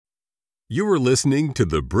You are listening to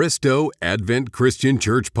the Bristow Advent Christian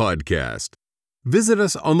Church podcast. Visit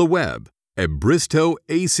us on the web at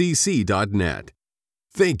bristowacc.net.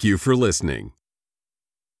 Thank you for listening.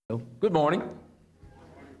 Good morning.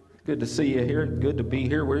 Good to see you here. Good to be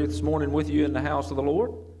here this morning with you in the house of the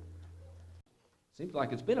Lord. Seems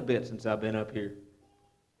like it's been a bit since I've been up here.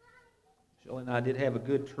 Shelley and I did have a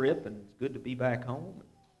good trip, and it's good to be back home.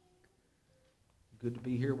 Good to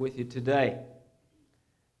be here with you today.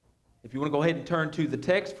 If you want to go ahead and turn to the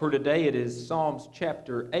text for today, it is Psalms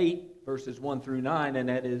chapter 8, verses 1 through 9, and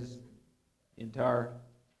that is entire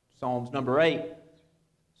Psalms number 8.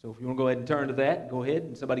 So if you want to go ahead and turn to that, go ahead,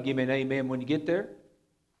 and somebody give me an amen when you get there.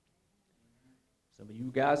 Some of you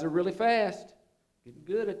guys are really fast. Getting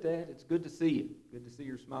good at that. It's good to see you. Good to see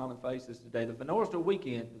your smiling faces today. The Northville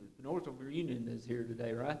weekend, the Northville reunion is here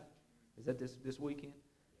today, right? Is that this weekend?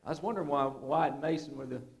 I was wondering why Wyatt and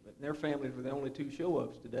Mason their families were the only two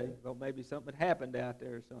show-ups today. Well, maybe something had happened out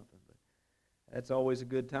there or something. But that's always a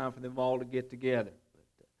good time for them all to get together. But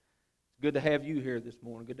it's good to have you here this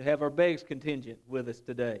morning. Good to have our Beggs contingent with us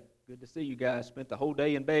today. Good to see you guys. Spent the whole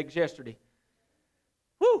day in Beggs yesterday.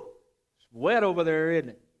 Whew! It's wet over there, isn't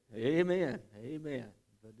it? Amen. Amen.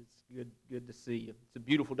 But it's good to see you. It's a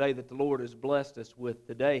beautiful day that the Lord has blessed us with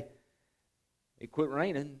today. It quit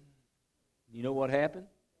raining. You know what happened?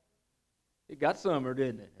 It got summer,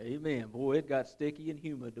 didn't it? Amen. Boy, it got sticky and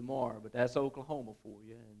humid tomorrow, but that's Oklahoma for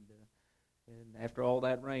you. And after all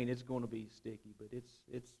that rain, it's going to be sticky. But it's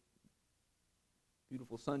a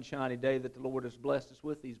beautiful sunshiny day that the Lord has blessed us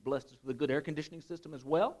with. He's blessed us with a good air conditioning system as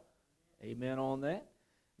well. Amen on that.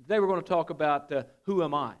 Today we're going to talk about Who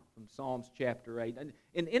Am I? From Psalms chapter 8.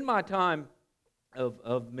 And in my time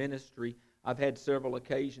of ministry, I've had several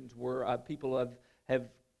occasions where people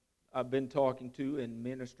I've been talking to and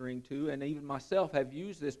ministering to, and even myself have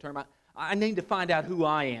used this term. I need to find out who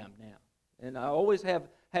I am now. And I always have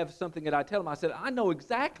something that I tell them. I said, I know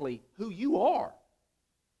exactly who you are.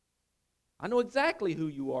 I know exactly who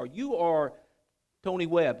you are. You are Tony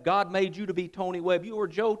Webb. God made you to be Tony Webb. You are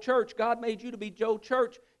Joe Church. God made you to be Joe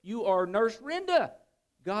Church. You are Nurse Renda.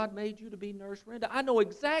 God made you to be Nurse Renda. I know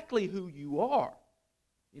exactly who you are.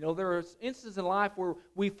 You know, there are instances in life where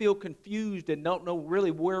we feel confused and don't know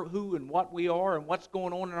really who and what we are and what's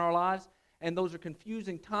going on in our lives, and those are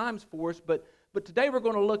confusing times for us. But today we're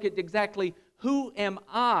going to look at exactly who am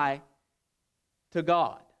I to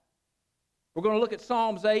God. We're going to look at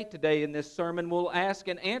Psalms 8 today in this sermon. We'll ask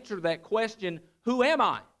and answer that question, who am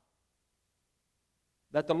I?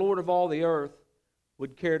 That the Lord of all the earth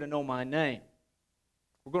would care to know my name.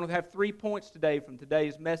 We're going to have 3 points today from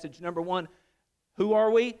today's message. Number one, who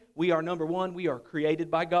are we? We are, number one, we are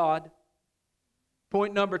created by God.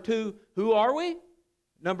 Point number two, who are we?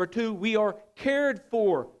 Number two, we are cared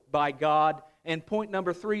for by God. And point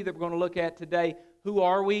number three that we're going to look at today, who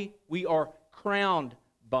are we? We are crowned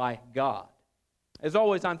by God. As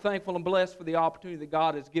always, I'm thankful and blessed for the opportunity that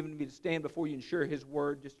God has given me to stand before you and share His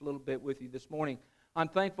Word just a little bit with you this morning. I'm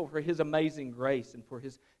thankful for His amazing grace and for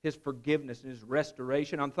His forgiveness and His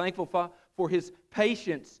restoration. I'm thankful for His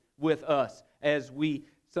patience with us as we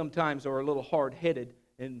sometimes are a little hard-headed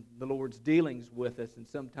in the Lord's dealings with us, and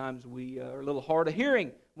sometimes we are a little hard of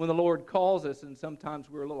hearing when the Lord calls us, and sometimes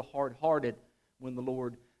we're a little hard-hearted when the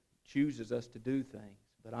Lord chooses us to do things.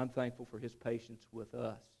 But I'm thankful for His patience with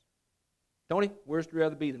us. Tony, where's you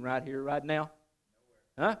rather be than right here, right now?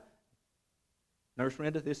 Nowhere. Huh? Nurse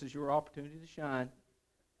Renda, this is your opportunity to shine.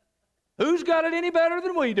 Who's got it any better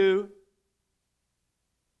than we do?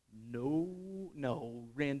 No,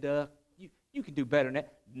 Renda. You can do better than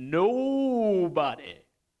that. Nobody.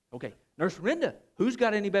 Okay, Nurse Renda, who's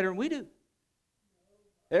got any better than we do?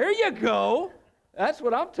 There you go. That's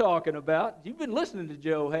what I'm talking about. You've been listening to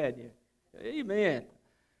Joe, hadn't you? Amen.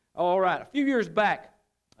 All right, a few years back,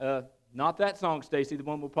 not that song, Stacy, the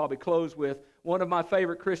one we'll probably close with, one of my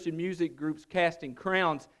favorite Christian music groups, Casting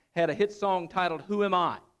Crowns, had a hit song titled, Who Am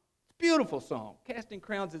I? It's a beautiful song. Casting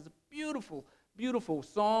Crowns is a beautiful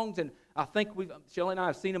songs, and I think Shelley and I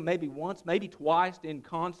have seen them maybe once, maybe twice in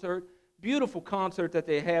concert. Beautiful concert that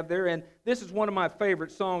they have there, and this is one of my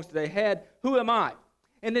favorite songs that they had, Who Am I?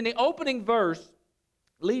 And in the opening verse,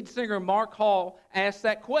 lead singer Mark Hall asks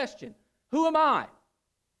that question, who am I?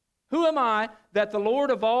 Who am I that the Lord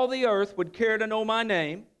of all the earth would care to know my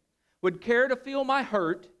name, would care to feel my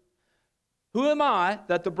hurt? Who am I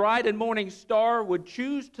that the bright and morning star would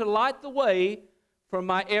choose to light the way from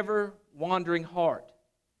my ever-wandering heart?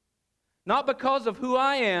 Not because of who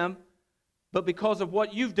I am, but because of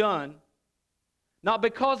what you've done. Not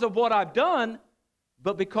because of what I've done,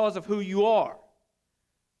 but because of who you are.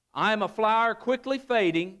 I am a flower quickly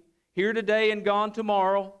fading, here today and gone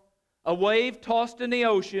tomorrow. a wave tossed in the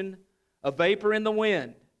ocean, a vapor in the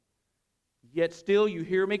wind. Yet still you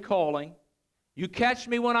hear me calling. You catch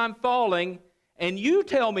me when I'm falling, and you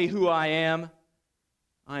tell me who I am.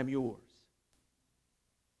 I am yours.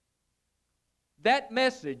 That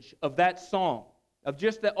message of that song, of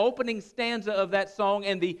just the opening stanza of that song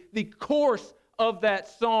and the chorus of that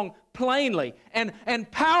song plainly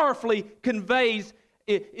and powerfully conveys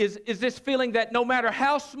is this feeling that no matter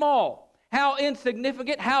how small, how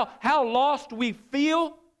insignificant, how lost we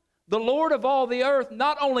feel, the Lord of all the earth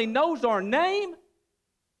not only knows our name,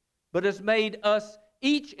 but has made us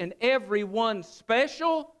each and every one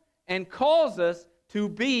special and calls us to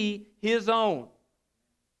be His own.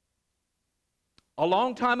 A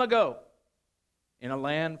long time ago, in a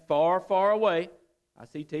land far, far away, I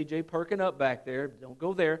see TJ perking up back there, don't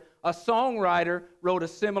go there, a songwriter wrote a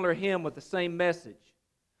similar hymn with the same message.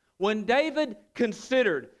 When David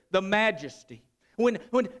considered the majesty, when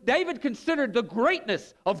David considered the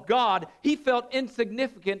greatness of God, he felt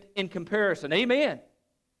insignificant in comparison. Amen.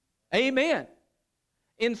 Amen.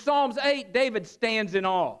 In Psalms 8, David stands in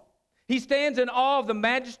awe. He stands in awe of the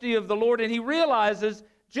majesty of the Lord, and he realizes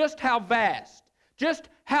just how vast, just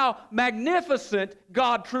how magnificent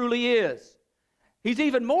God truly is. He's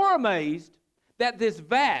even more amazed that this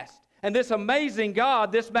vast and this amazing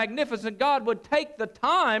God, this magnificent God, would take the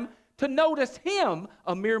time to notice him,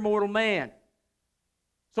 a mere mortal man.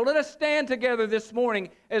 So let us stand together this morning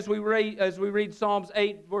as we read Psalms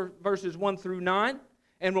 8, verses 1 through 9,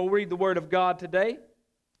 and we'll read the Word of God today.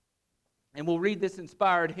 And we'll read this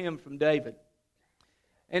inspired hymn from David.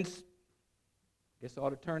 And I guess I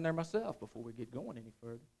ought to turn there myself before we get going any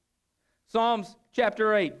further. Psalms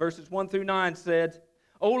chapter 8, verses 1 through 9 says,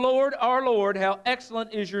 O Lord, our Lord, how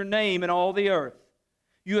excellent is your name in all the earth.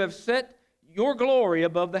 You have set your glory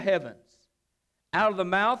above the heavens. Out of the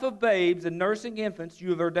mouth of babes and nursing infants you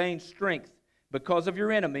have ordained strength because of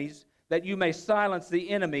your enemies, that you may silence the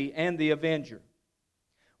enemy and the avenger.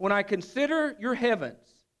 When I consider your heavens,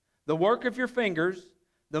 the work of your fingers,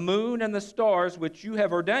 the moon and the stars which you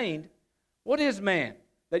have ordained, what is man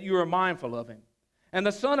that you are mindful of him, and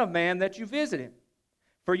the Son of Man that you visit him?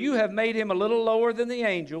 For you have made him a little lower than the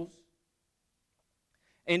angels,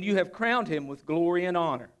 and you have crowned him with glory and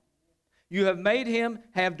honor. You have made him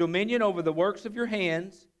have dominion over the works of your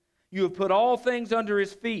hands. You have put all things under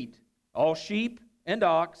his feet, all sheep and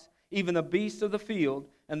ox, even the beasts of the field,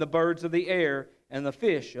 and the birds of the air, and the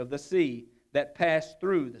fish of the sea that pass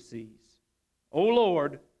through the seas. O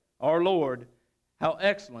Lord, our Lord, how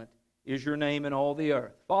excellent is your name in all the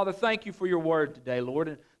earth. Father, thank you for your word today, Lord.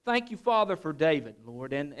 And thank you, Father, for David,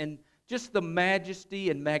 Lord, and just the majesty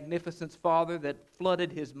and magnificence, Father, that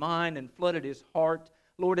flooded his mind and flooded his heart,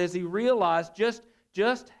 Lord, as he realized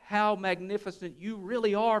just how magnificent you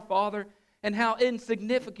really are, Father, and how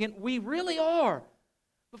insignificant we really are.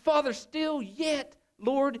 But, Father, still yet,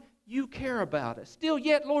 Lord, you care about us. Still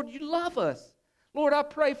yet, Lord, you love us. Lord, I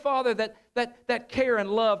pray, Father, that care and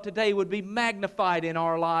love today would be magnified in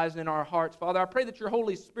our lives and in our hearts, Father. I pray that your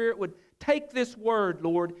Holy Spirit would take this word,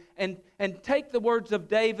 Lord, and take the words of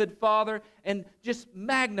David, Father, and just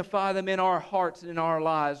magnify them in our hearts and in our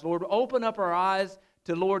lives. Lord, open up our eyes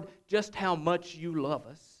to, Lord, just how much you love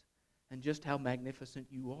us and just how magnificent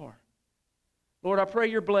you are. Lord, I pray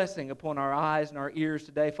your blessing upon our eyes and our ears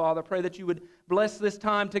today, Father. I pray that you would bless this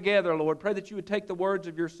time together, Lord. Pray that you would take the words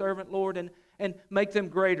of your servant, Lord, and make them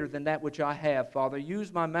greater than that which I have, Father.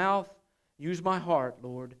 Use my mouth, use my heart,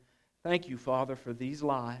 Lord. Thank you, Father, for these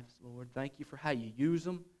lives, Lord. Thank you for how you use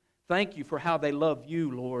them. Thank you for how they love you,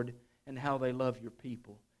 Lord, and how they love your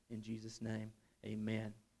people. In Jesus' name,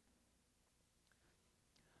 amen.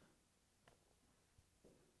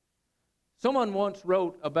 Someone once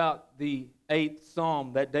wrote about the 8th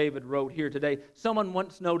Psalm that David wrote here today. Someone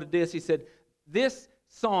once noted this. He said, this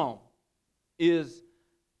Psalm is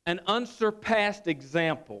an unsurpassed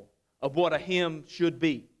example of what a hymn should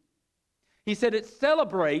be. He said it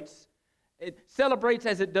celebrates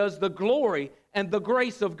as it does the glory and the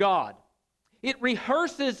grace of God. It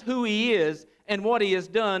rehearses who He is and what He has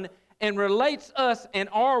done and relates us and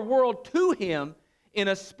our world to Him in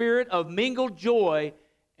a spirit of mingled joy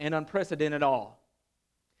and unprecedented awe.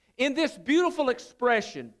 In this beautiful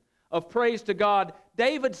expression of praise to God,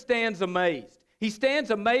 David stands amazed. He stands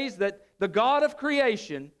amazed that the God of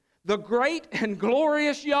creation, the great and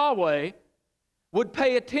glorious Yahweh, would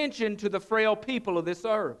pay attention to the frail people of this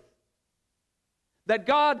earth. That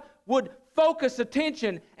God would focus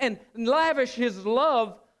attention and lavish His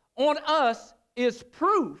love on us is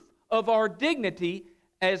proof of our dignity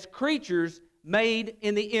as creatures made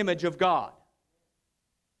in the image of God.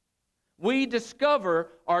 We discover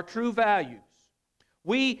our true values.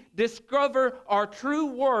 We discover our true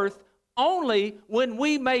worth only when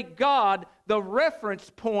we make God the reference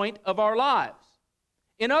point of our lives.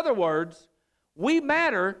 In other words, we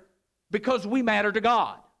matter because we matter to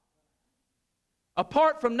God.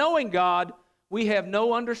 Apart from knowing God, we have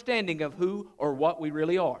no understanding of who or what we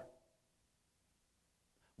really are.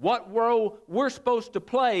 What role we're supposed to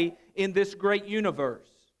play in this great universe.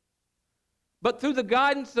 But through the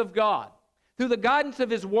guidance of God, through the guidance of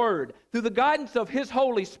His Word, through the guidance of His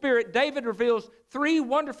Holy Spirit, David reveals three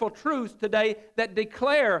wonderful truths today that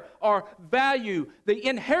declare our value, the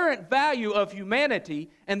inherent value of humanity,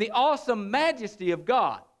 and the awesome majesty of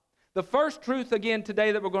God. The first truth again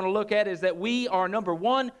today that we're going to look at is that we are, number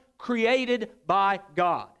one, created by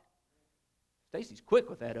God. Stacy's quick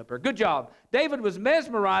with that up there. Good job. David was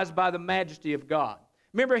mesmerized by the majesty of God.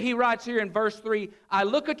 Remember, he writes here in verse 3, I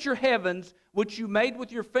look at your heavens, which you made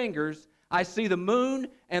with your fingers. I see the moon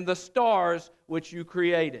and the stars which you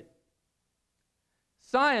created.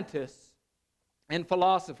 Scientists and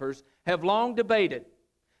philosophers have long debated.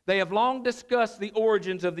 They have long discussed the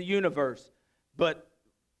origins of the universe. But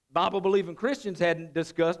Bible-believing Christians hadn't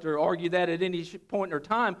discussed or argued that at any point in their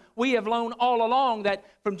time. We have known all along that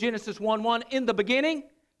from Genesis 1:1, in the beginning,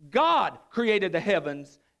 God created the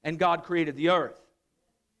heavens and God created the earth.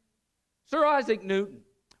 Sir Isaac Newton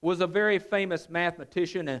was a very famous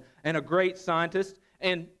mathematician and a great scientist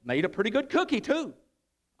and made a pretty good cookie too.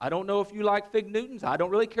 I don't know if you like Fig Newtons. I don't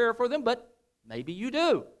really care for them, but maybe you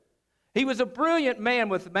do. He was a brilliant man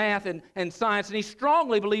with math and science, and he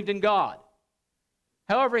strongly believed in God.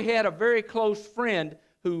 However, he had a very close friend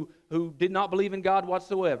who did not believe in God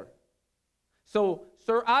whatsoever. So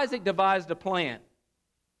Sir Isaac devised a plan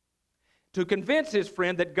to convince his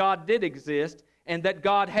friend that God did exist and that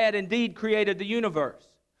God had indeed created the universe.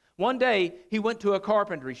 One day, he went to a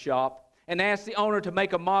carpentry shop and asked the owner to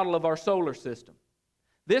make a model of our solar system.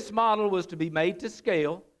 This model was to be made to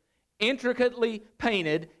scale, intricately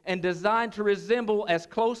painted, and designed to resemble as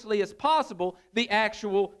closely as possible the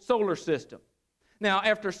actual solar system. Now,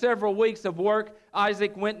 after several weeks of work,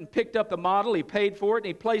 Isaac went and picked up the model. He paid for it, and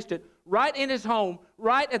he placed it right in his home,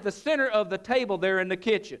 right at the center of the table there in the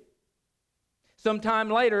kitchen. Sometime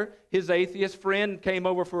later, his atheist friend came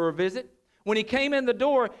over for a visit. When he came in the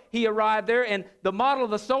door, he arrived there, and the model of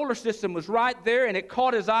the solar system was right there, and it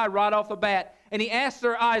caught his eye right off the bat. And he asked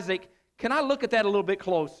Sir Isaac, "Can I look at that a little bit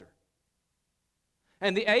closer?"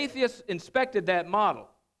 And the atheist inspected that model.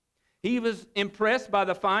 He was impressed by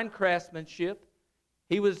the fine craftsmanship.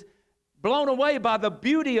 He was blown away by the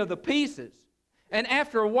beauty of the pieces. And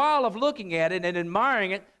after a while of looking at it and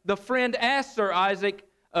admiring it, the friend asked Sir Isaac,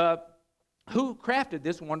 who crafted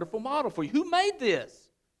this wonderful model for you? Who made this?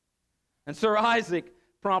 And Sir Isaac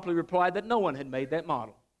promptly replied that no one had made that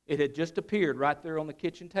model. It had just appeared right there on the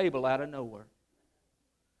kitchen table out of nowhere.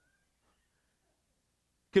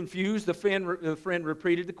 Confused, the friend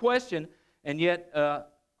repeated the question, and yet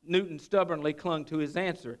Newton stubbornly clung to his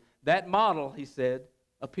answer. That model, he said,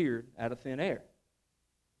 appeared out of thin air.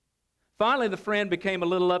 Finally, the friend became a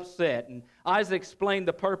little upset, and Isaac explained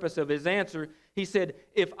the purpose of his answer. He said,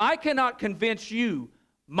 "If I cannot convince you,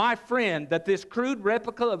 my friend, that this crude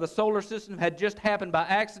replica of the solar system had just happened by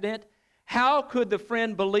accident, how could the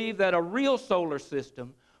friend believe that a real solar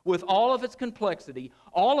system, with all of its complexity,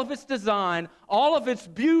 all of its design, all of its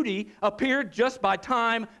beauty, appeared just by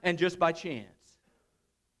time and just by chance?"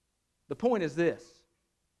 The point is this: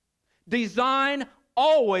 design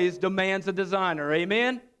always demands a designer,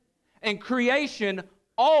 amen? And creation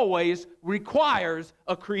always requires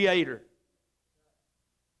a creator.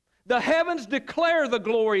 The heavens declare the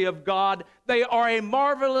glory of God. They are a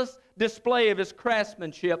marvelous display of His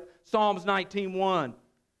craftsmanship, Psalms 19:1.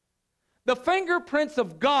 The fingerprints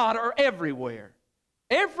of God are everywhere.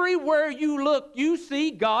 Everywhere you look, you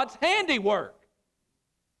see God's handiwork.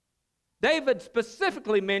 David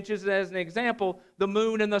specifically mentions, as an example, the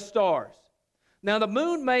moon and the stars. Now, the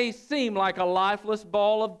moon may seem like a lifeless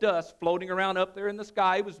ball of dust floating around up there in the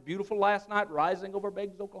sky. It was beautiful last night, rising over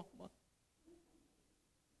Beggs, Oklahoma.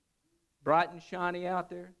 Bright and shiny out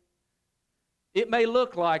there. It may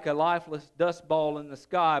look like a lifeless dust ball in the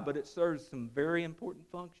sky, but it serves some very important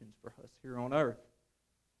functions for us here on earth.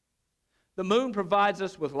 The moon provides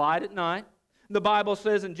us with light at night. The Bible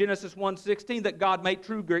says in Genesis 1:16 that God made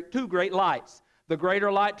two great lights. The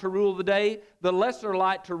greater light to rule the day, the lesser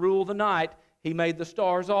light to rule the night. He made the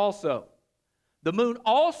stars also. The moon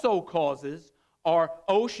also causes our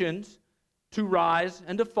oceans to rise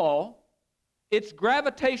and to fall. Its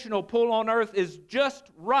gravitational pull on earth is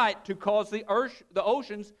just right to cause the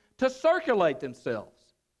oceans to circulate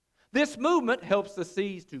themselves. This movement helps the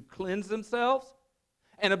seas to cleanse themselves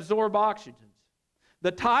and absorb oxygen.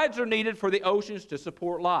 The tides are needed for the oceans to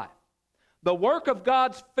support life. The work of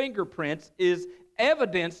God's fingerprints is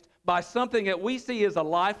evidenced by something that we see as a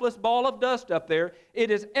lifeless ball of dust up there. It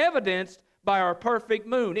is evidenced by our perfect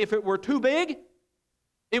moon. If it were too big,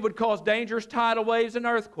 it would cause dangerous tidal waves and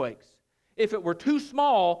earthquakes. If it were too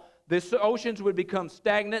small, the oceans would become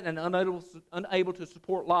stagnant and unable to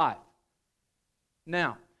support life.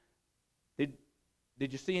 Now,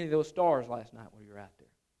 did you see any of those stars last night while you were out there?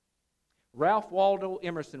 Ralph Waldo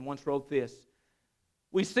Emerson once wrote this: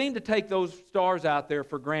 "We seem to take those stars out there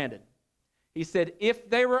for granted." He said, "If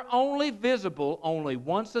they were only visible only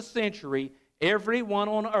once a century, everyone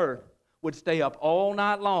on earth would stay up all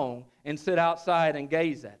night long and sit outside and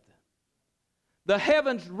gaze at them." The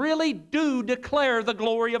heavens really do declare the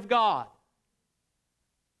glory of God.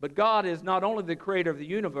 But God is not only the creator of the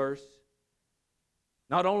universe,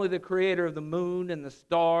 not only the creator of the moon and the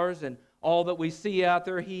stars and all that we see out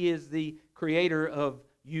there, He is the creator of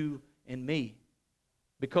you and me.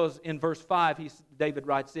 Because in verse 5, David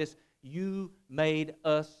writes this: "You made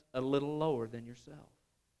us a little lower than yourself."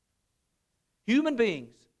 Human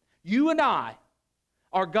beings, you and I,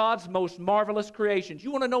 are God's most marvelous creations.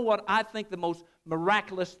 You want to know what I think the most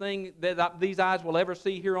miraculous thing that these eyes will ever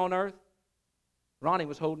see here on earth? Ronnie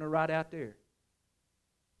was holding her right out there.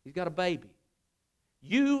 He's got a baby.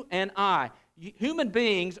 You and I, human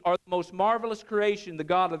beings, are the most marvelous creation the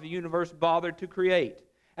God of the universe bothered to create.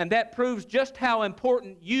 And that proves just how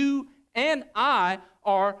important you and I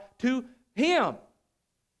are to Him.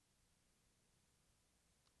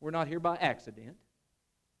 We're not here by accident.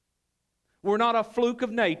 We're not a fluke of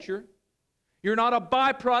nature. You're not a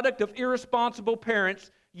byproduct of irresponsible parents.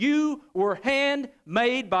 You were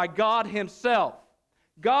handmade by God Himself.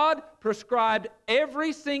 God prescribed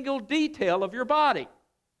every single detail of your body.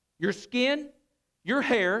 Your skin, your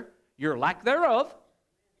hair, your lack thereof,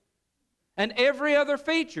 and every other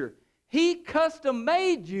feature. He custom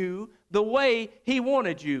made you the way He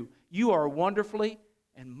wanted you. You are wonderfully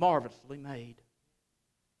and marvelously made.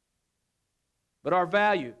 But our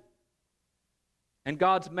value and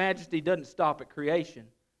God's majesty doesn't stop at creation.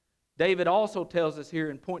 David also tells us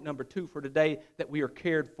here in point number 2 for today that we are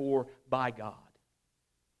cared for by God.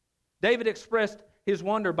 David expressed his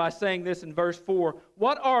wonder by saying this in verse 4: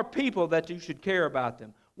 "What are people that you should care about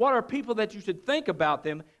them? What are people that you should think about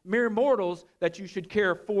them? Mere mortals that you should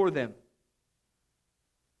care for them."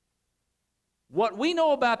 What we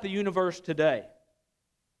know about the universe today,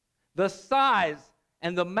 the size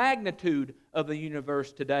and the magnitude of the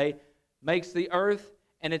universe today, makes the earth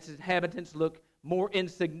and its inhabitants look more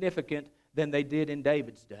insignificant than they did in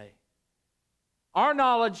David's day. Our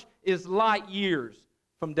knowledge is light years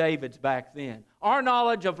from David's back then. Our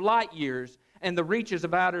knowledge of light years and the reaches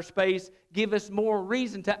of outer space give us more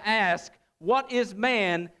reason to ask, what is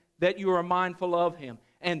man that you are mindful of him?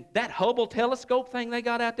 And that Hubble telescope thing they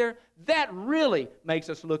got out there, that really makes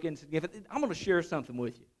us look insignificant. I'm going to share something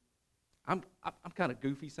with you. I'm kind of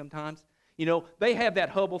goofy sometimes. You know, they have that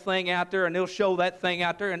Hubble thing out there, and they'll show that thing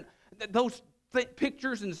out there, and those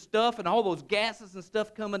pictures and stuff and all those gases and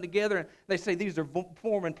stuff coming together, and they say these are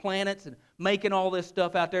forming planets and making all this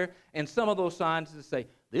stuff out there. And some of those scientists say,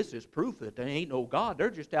 this is proof that there ain't no God. They're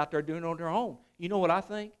just out there doing it on their own. You know what I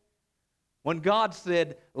think? When God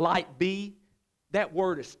said, light be, that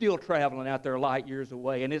word is still traveling out there light years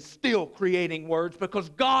away, and it's still creating words, because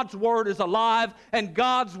God's word is alive, and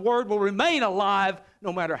God's word will remain alive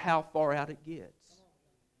no matter how far out it gets.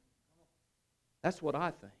 That's what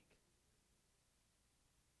I think.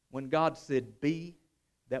 When God said be,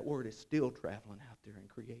 that word is still traveling out there and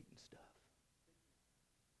creating stuff.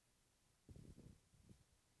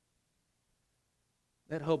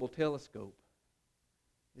 That Hubble telescope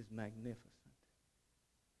is magnificent.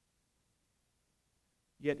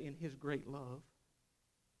 Yet in His great love,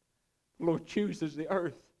 the Lord chooses the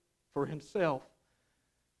earth for Himself,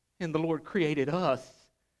 and the Lord created us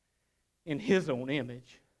in His own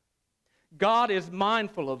image. God is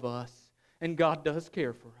mindful of us, and God does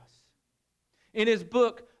care for us. In his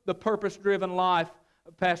book, The Purpose-Driven Life,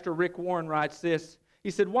 Pastor Rick Warren writes this.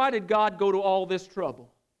 He said, why did God go to all this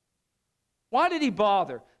trouble? Why did He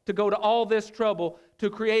bother to go to all this trouble to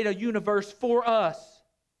create a universe for us?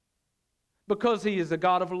 Because He is a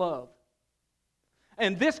God of love.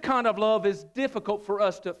 And this kind of love is difficult for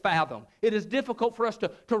us to fathom. It is difficult for us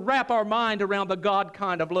to wrap our mind around the God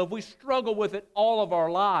kind of love. We struggle with it all of our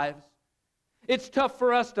lives. It's tough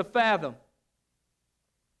for us to fathom.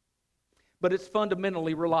 But it's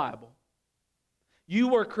fundamentally reliable. You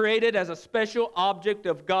were created as a special object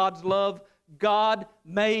of God's love. God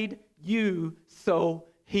made you so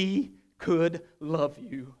He could love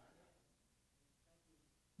you.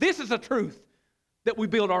 This is a truth that we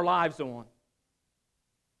build our lives on.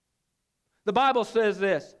 The Bible says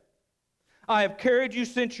this, I have carried you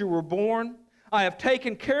since you were born. I have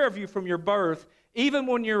taken care of you from your birth. Even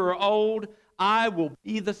when you are old, I will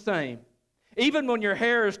be the same. Even when your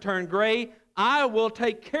hair is turned gray, I will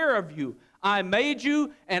take care of you. I made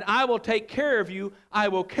you, and I will take care of you. I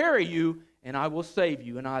will carry you, and I will save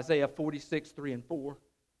you. In Isaiah 46, 3 and 4.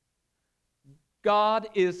 God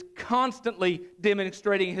is constantly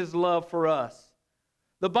demonstrating His love for us.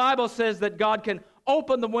 The Bible says that God can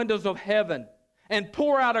open the windows of heaven and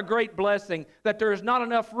pour out a great blessing, that there is not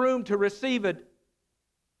enough room to receive it.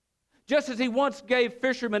 Just as He once gave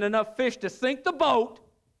fishermen enough fish to sink the boat,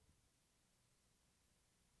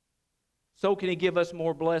 so can He give us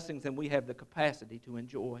more blessings than we have the capacity to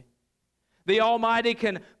enjoy. The Almighty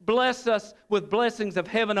can bless us with blessings of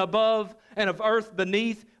heaven above and of earth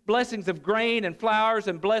beneath, blessings of grain and flowers,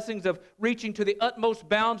 and blessings of reaching to the utmost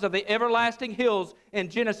bounds of the everlasting hills in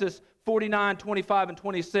Genesis 49, 25, and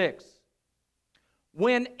 26.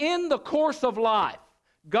 When in the course of life,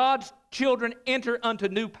 God's children enter unto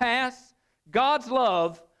new paths, God's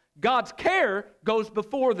love, God's care goes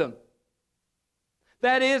before them.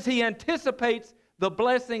 That is, He anticipates the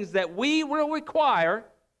blessings that we will require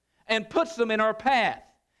and puts them in our path.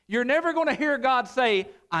 You're never going to hear God say,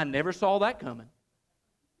 I never saw that coming.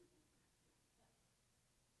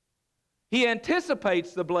 He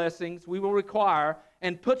anticipates the blessings we will require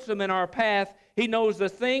and puts them in our path. He knows the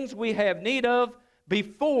things we have need of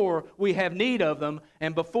before we have need of them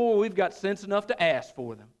and before we've got sense enough to ask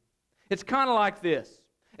for them. It's kind of like this.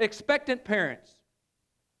 Expectant parents.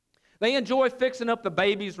 They enjoy fixing up the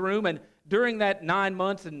baby's room, and during that 9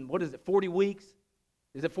 months and 40 weeks?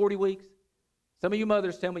 Is it 40 weeks? Some of you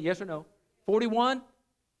mothers tell me yes or no. 41?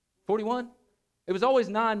 41? It was always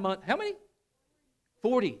 9 months. How many?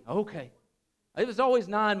 40. Okay. It was always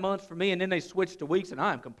 9 months for me, and then they switched to weeks, and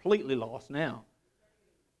I am completely lost now.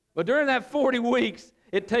 But during that 40 weeks,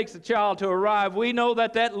 it takes a child to arrive. We know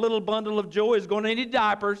that that little bundle of joy is going to need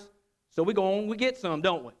diapers, so we go on, we get some,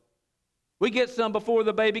 don't we? We get some before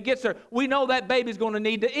the baby gets there. We know that baby's going to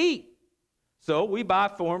need to eat, so we buy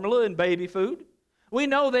formula and baby food. We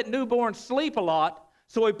know that newborns sleep a lot,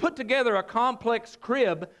 so we put together a complex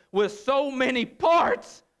crib with so many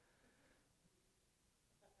parts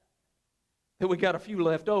that we got a few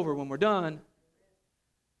left over when we're done.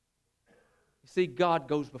 You see, God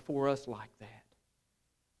goes before us like that.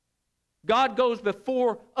 God goes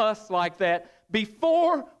before us like that.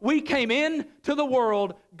 Before we came into the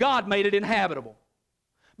world, God made it inhabitable.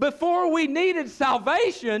 Before we needed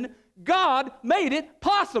salvation, God made it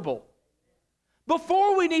possible.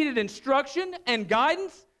 Before we needed instruction and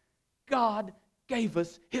guidance, God gave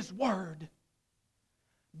us His Word.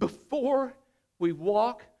 Before we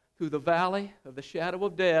walk through the valley of the shadow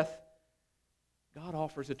of death, God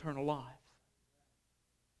offers eternal life.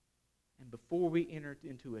 And before we entered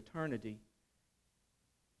into eternity,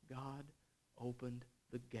 God opened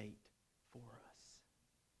the gate for us.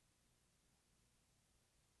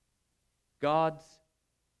 God's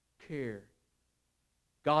care,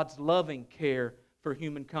 God's loving care for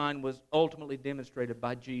humankind was ultimately demonstrated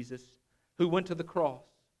by Jesus, who went to the cross.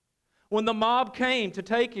 When the mob came to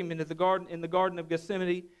take Him into the garden, in the Garden of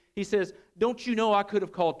Gethsemane, He says, don't you know I could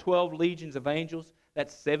have called 12 legions of angels?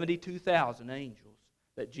 That's 72,000 angels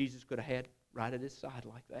that Jesus could have had right at His side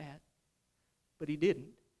like that. But He didn't.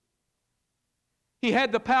 He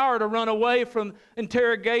had the power to run away from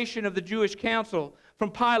interrogation of the Jewish council,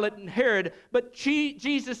 from Pilate and Herod, but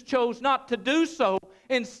Jesus chose not to do so.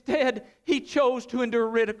 Instead, He chose to endure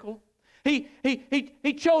ridicule. He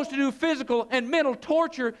chose to do physical and mental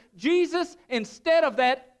torture. Jesus, instead of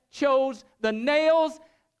that, chose the nails,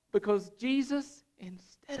 because Jesus,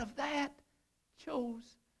 instead of that, chose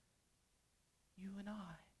you and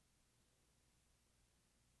I.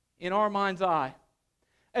 In our mind's eye,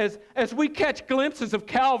 as we catch glimpses of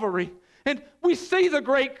Calvary, and we see the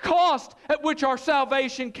great cost at which our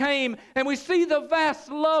salvation came, and we see the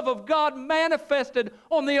vast love of God manifested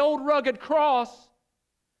on the old rugged cross,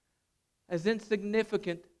 as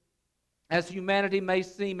insignificant as humanity may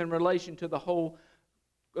seem in relation to the whole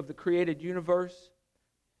of the created universe,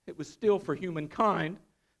 it was still for humankind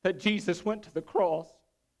that Jesus went to the cross.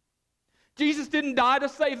 Jesus didn't die to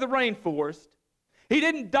save the rainforest. He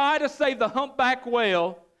didn't die to save the humpback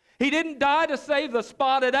whale. He didn't die to save the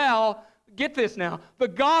spotted owl. Get this now. The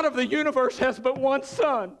God of the universe has but one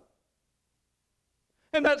Son.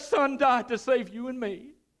 And that Son died to save you and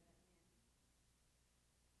me.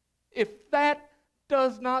 If that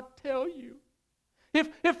does not tell you,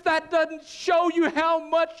 if that doesn't show you how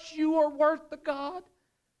much you are worth to God,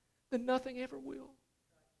 then nothing ever will.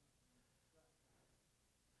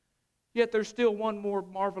 Yet there's still one more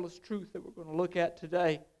marvelous truth that we're going to look at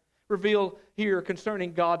today, revealed here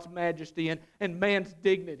concerning God's majesty and man's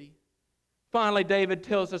dignity. Finally, David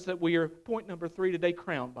tells us that we are, point number 3 today,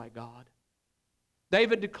 crowned by God.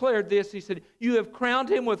 David declared this. He said, "You have crowned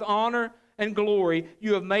him with honor and glory.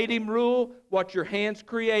 You have made him rule what your hands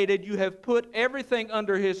created. You have put everything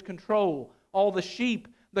under his control, all the sheep,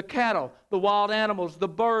 the cattle, the wild animals, the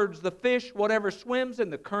birds, the fish, whatever swims in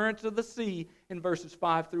the currents of the sea," in verses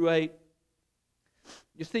 5 through 8.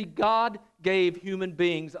 You see, God gave human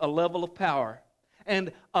beings a level of power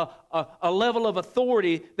and a level of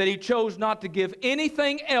authority that He chose not to give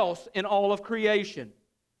anything else in all of creation.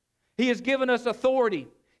 He has given us authority.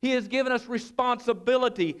 He has given us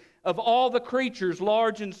responsibility of all the creatures,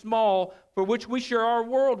 large and small, for which we share our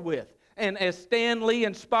world with. And as Stan Lee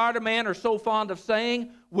and Spider-Man are so fond of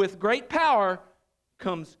saying, with great power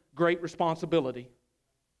comes great responsibility.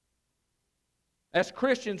 As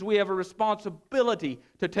Christians, we have a responsibility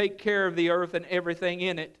to take care of the earth and everything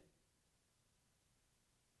in it.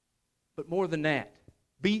 But more than that,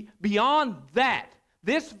 beyond that,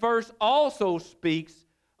 this verse also speaks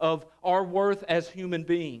of our worth as human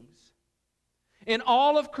beings. In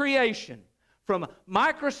all of creation, from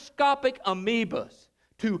microscopic amoebas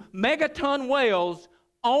to megaton whales,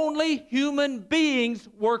 only human beings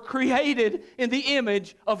were created in the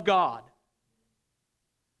image of God.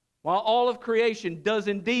 While all of creation does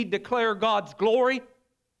indeed declare God's glory,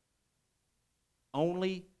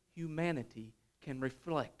 only humanity can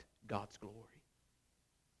reflect God's glory.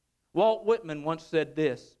 Walt Whitman once said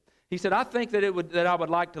this. He said, "I think that I would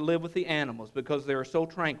like to live with the animals because they are so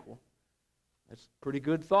tranquil." That's a pretty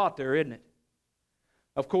good thought there, isn't it?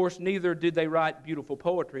 Of course, neither did they write beautiful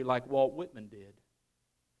poetry like Walt Whitman did.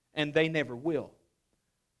 And they never will.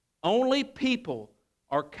 Only people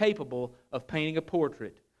are capable of painting a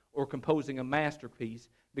portrait or composing a masterpiece,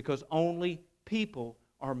 because only people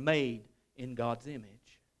are made in God's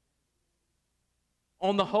image.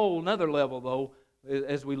 On the whole, another level though,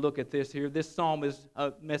 as we look at this here, this psalm is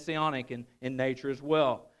messianic in nature as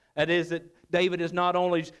well. That is, that David is not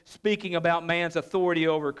only speaking about man's authority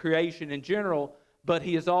over creation in general, but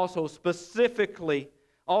he is also specifically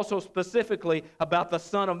about the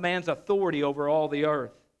Son of Man's authority over all the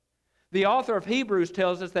earth. The author of Hebrews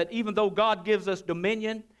tells us that even though God gives us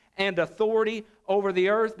dominion and authority over the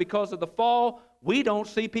earth because of the fall, we don't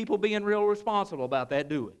see people being real responsible about that,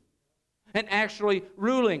 do we? And actually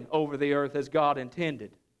ruling over the earth as God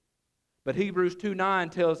intended. But Hebrews 2:9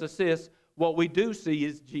 tells us this, what we do see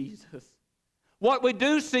is Jesus. What we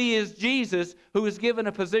do see is Jesus, who is given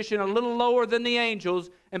a position a little lower than the angels,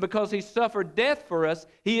 and because He suffered death for us,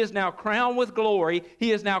 He is now crowned with glory.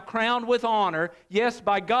 He is now crowned with honor. Yes,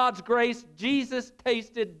 by God's grace, Jesus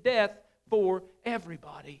tasted death for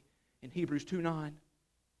everybody in Hebrews 2:9.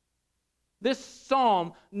 This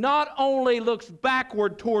psalm not only looks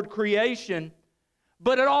backward toward creation,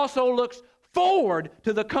 but it also looks forward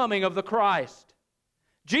to the coming of the Christ.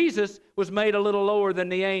 Jesus was made a little lower than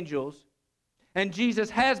the angels, and Jesus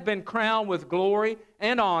has been crowned with glory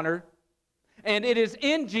and honor, and it is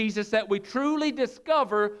in Jesus that we truly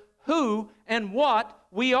discover who and what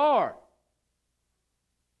we are.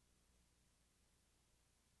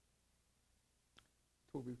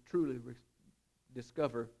 Where we truly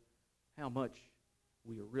discover how much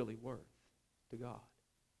we are really worth to God.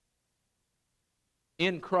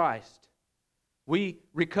 In Christ, we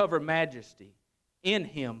recover majesty in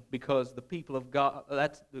Him because the people of God,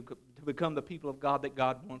 that's to become the people of God that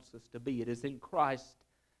God wants us to be. It is in Christ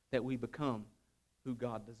that we become who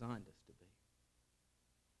God designed us to be.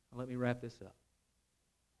 Now let me wrap this up.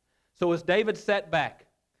 So as David sat back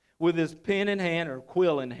with his pen in hand, or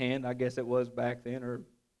quill in hand, I guess it was back then, or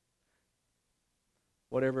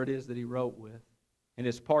whatever it is that he wrote with, and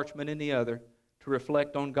his parchment in the other, to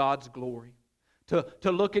reflect on God's glory,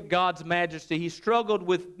 to look at God's majesty, he struggled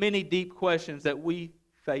with many deep questions that we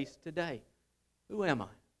face today. Who am I?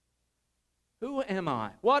 Who am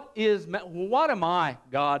I? What am I,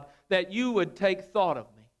 God, that you would take thought of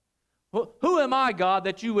me? Who am I, God,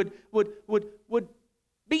 that you would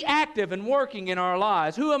be active and working in our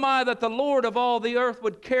lives? Who am I that the Lord of all the earth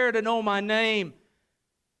would care to know my name?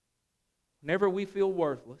 Whenever we feel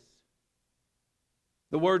worthless,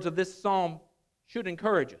 the words of this psalm should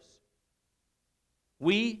encourage us.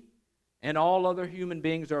 We and all other human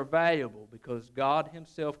beings are valuable because God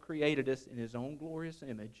Himself created us in His own glorious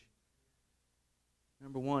image.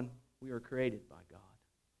 Number one, we are created by God.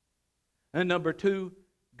 And number two,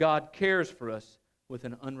 God cares for us with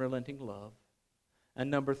an unrelenting love. And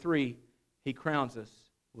number three, He crowns us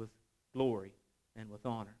with glory and with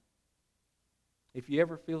honor. If you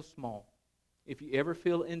ever feel small, if you ever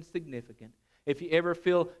feel insignificant, if you ever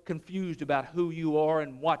feel confused about who you are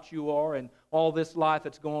and what you are and all this life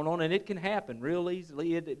that's going on, and it can happen real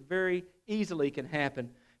easily, it very easily can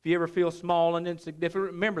happen. If you ever feel small and insignificant,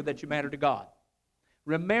 remember that you matter to God.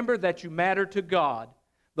 Remember that you matter to God.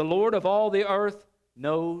 The Lord of all the earth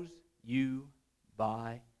knows you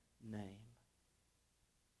by name.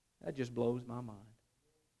 That just blows my mind.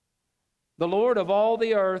 The Lord of all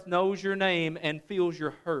the earth knows your name and feels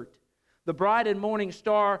your hurt. The bright and morning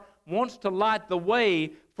star wants to light the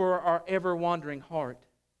way for our ever-wandering heart.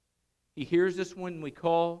 He hears us when we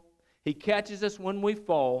call. He catches us when we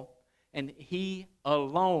fall. And He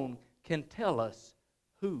alone can tell us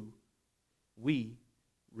who we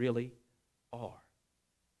really are.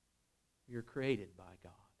 We are created by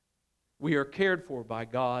God. We are cared for by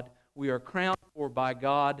God. We are crowned for by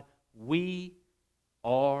God. We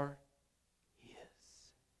are